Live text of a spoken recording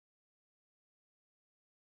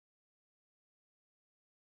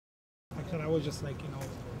And I was just like,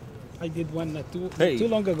 I did one not too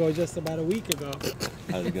long ago, just about a week ago.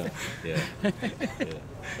 How's it going? Yeah.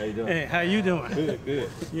 How you doing? Hey, how you doing? Good.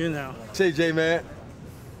 JJ, man.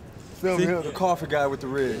 Film him, the coffee guy with the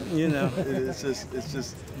rig. It's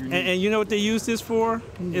just unique. And you know what they use this for?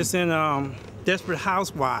 It's in Desperate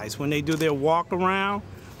Housewives when they do their walk around,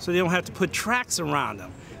 so they don't have to put tracks around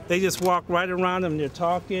them. They just walk right around them. They're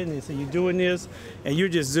talking, and so you're doing this, and you're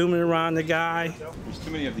just zooming around the guy. There's too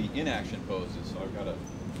many of the inaction poses, so I've got to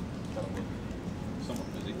look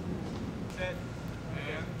somewhat busy. Set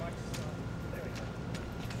and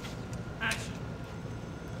action.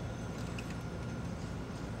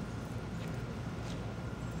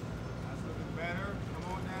 That's looking better. Come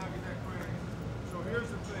on now, get that credit. So here's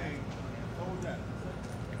the thing. Hold that.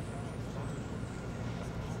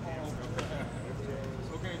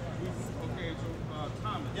 Okay, so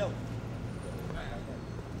Thomas. Yep.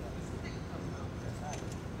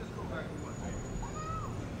 Let's go back to one thing.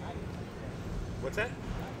 What's that?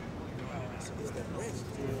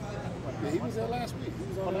 Yeah, he was there last week. He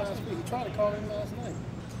was on last week. He tried to call him last night.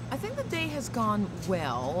 I think the day has gone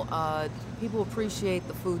well. People appreciate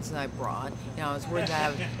the foods that I brought. I was worried to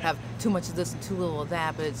have too much of this and too little of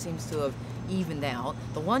that, but it seems to have evened out.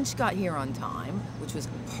 The lunch got here on time, which was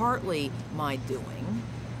partly my doing,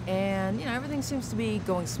 and everything seems to be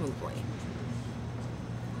going smoothly.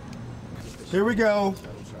 Here we go.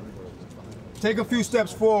 Take a few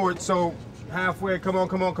steps forward, so halfway. Come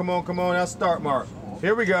on. That's start mark.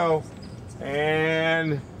 Here we go.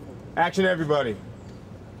 And action, everybody.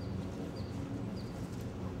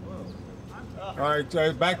 All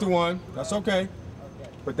right, back to one. That's okay.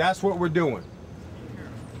 But that's what we're doing.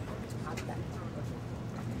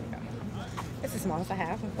 It's the smallest I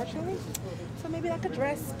have, unfortunately. So maybe like a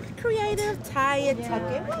dress, creative, tie it, tuck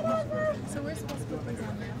it, whatever. So we're supposed to put these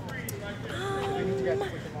on now?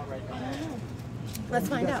 Let's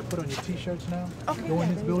find out. Put on your t-shirts now. Okay. Go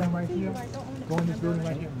in this building right here. Go in this building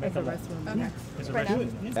right here. It's a restroom. Okay. It's a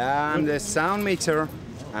restroom. I'm the sound mixer.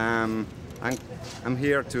 I'm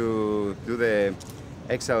here to do the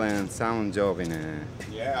excellent sound job in a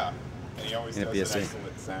Yeah, and he always does an PSA.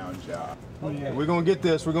 excellent sound job. We're gonna get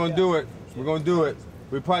this. We're gonna do it. We're gonna do it.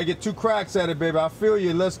 We probably get 2 cracks at it, baby. I feel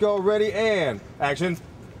you. Let's go. Ready and action.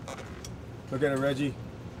 Look at it, Reggie.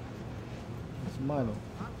 It's money.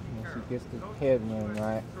 Once he gets the headwind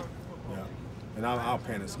right. Yeah. And I'll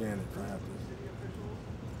pan and scan it if I have to.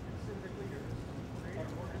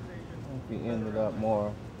 If he ended up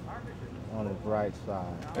more on his right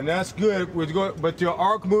side. And that's good. We're going, but your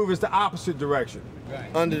arc move is the opposite direction.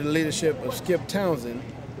 Under the leadership of Skip Townsend,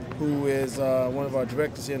 who is one of our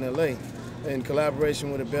directors here in LA. In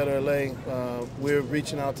collaboration with A Better LA, we're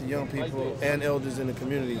reaching out to young people and elders in the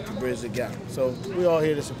community to bridge the gap. So we're all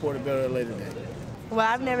here to support A Better LA today. Well,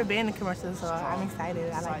 I've never been in commercials, so I'm excited.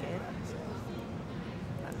 I like it.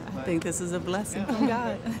 I think this is a blessing from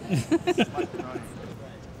God.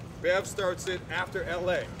 Bev starts it after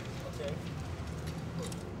LA.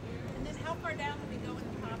 And then how far down do we go in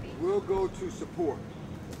the copy? We'll go to support.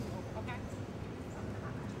 Okay.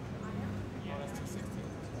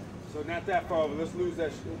 So not that far over. Let's lose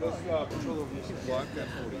that. Let's control over your support.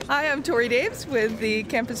 Hi, I'm Tori Daves with the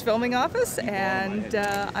Campus Filming Office, and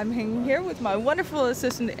I'm hanging here with my wonderful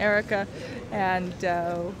assistant Erica, and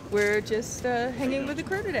we're just hanging with the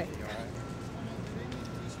crew today.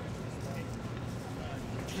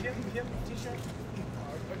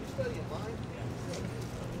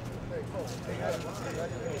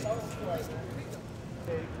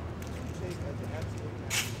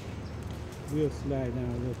 We'll slide down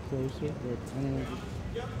a little closer, but I don't know.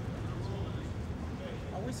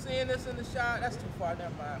 Are we seeing this in the shot? That's too far.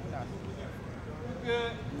 Never mind. We're not.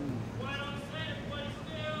 Good.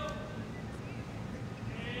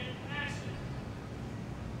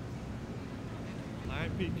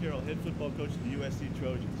 I'm Pete Carroll, head football coach of the USC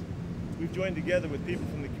Trojans. We've joined together with people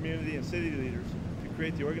from the community and city leaders to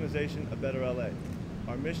create the organization A Better LA.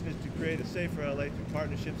 Our mission is to create a safer LA through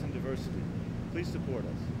partnerships and diversity. Please support us.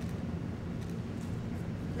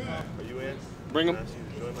 Are you in? Bring them. I ask you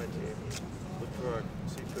to join my team. Look for our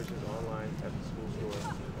seat cushions online at the school store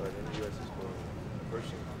or in the USC store.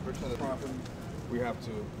 Purchase the property. We have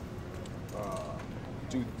to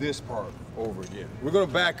do this part over again. We're going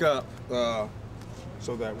to back up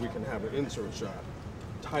so that we can have an insert shot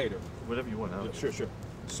tighter. Whatever you want. Yeah, sure.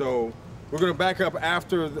 So we're going to back up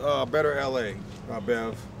after Better LA,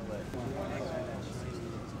 Bev.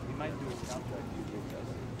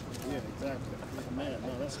 Yeah, exactly. Man,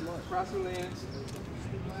 no, that's smart. Cross the lens.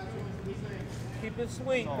 Keep it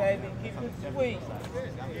sweet, baby. Keep it sweet.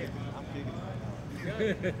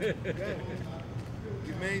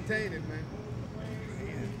 You maintain it, man.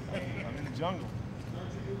 I'm in the jungle.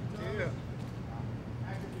 Yeah.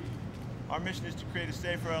 Our mission is to create a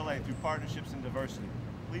safer LA through partnerships and diversity.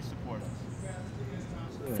 Please support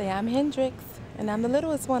us. Say I'm Hendrix, and I'm the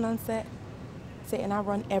littlest one on set. Say, and I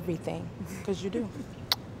run everything, because you do.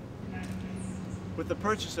 With the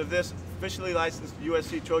purchase of this officially licensed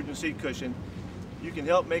USC Trojan seat cushion, you can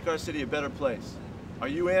help make our city a better place. Are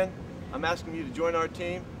you in? I'm asking you to join our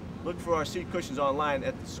team. Look for our seat cushions online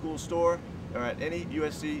at the school store or at any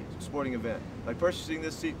USC sporting event. By purchasing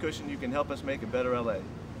this seat cushion, you can help us make a better LA.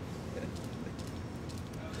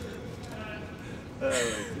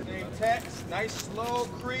 Name text, nice slow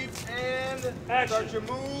creeps, and start your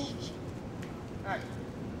move. Action.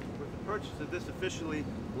 With the purchase of this officially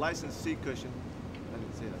licensed seat cushion, I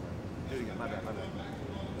didn't say that right. Here we go, my bad.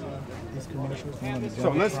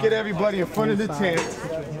 So let's get everybody in front of the tent.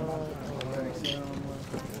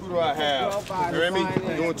 Who do I have? Jeremy,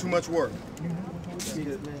 you're doing too much work.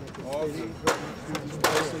 All good.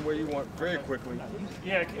 Person where you want very quickly.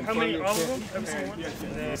 Yeah, how many? All of them? Every single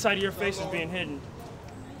one? The side of your face is being hidden.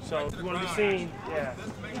 So if you want to be seen, yeah.